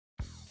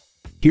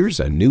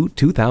Here's a new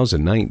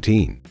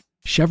 2019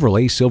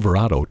 Chevrolet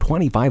Silverado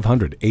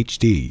 2500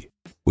 HD.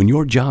 When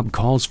your job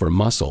calls for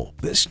muscle,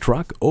 this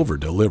truck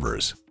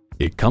over-delivers.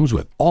 It comes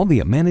with all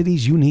the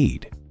amenities you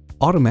need: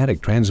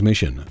 automatic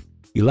transmission,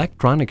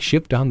 electronic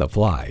shift on the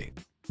fly,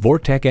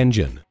 Vortec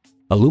engine,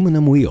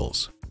 aluminum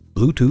wheels,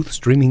 Bluetooth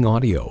streaming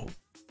audio,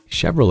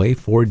 Chevrolet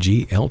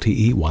 4G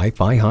LTE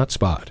Wi-Fi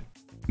hotspot,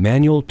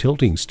 manual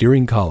tilting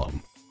steering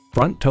column,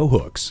 front tow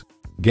hooks,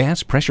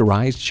 gas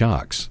pressurized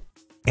shocks,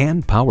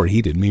 and power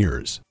heated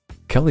mirrors.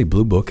 Kelley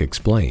Blue Book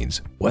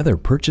explains, whether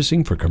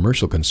purchasing for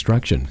commercial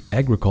construction,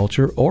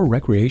 agriculture, or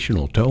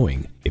recreational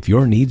towing, if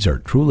your needs are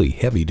truly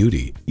heavy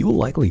duty, you will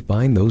likely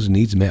find those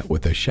needs met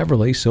with the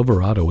Chevrolet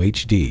Silverado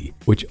HD,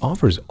 which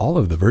offers all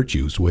of the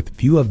virtues with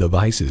few of the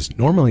vices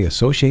normally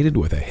associated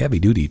with a heavy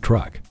duty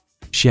truck.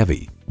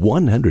 Chevy,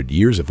 100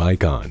 years of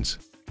icons.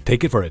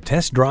 Take it for a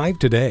test drive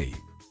today.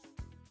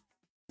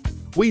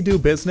 We do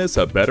business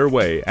a better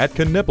way at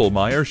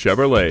Knippelmier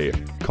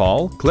Chevrolet.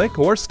 Call, click,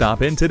 or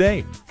stop in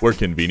today. We're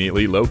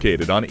conveniently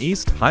located on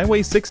East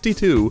Highway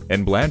 62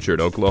 in Blanchard,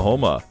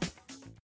 Oklahoma.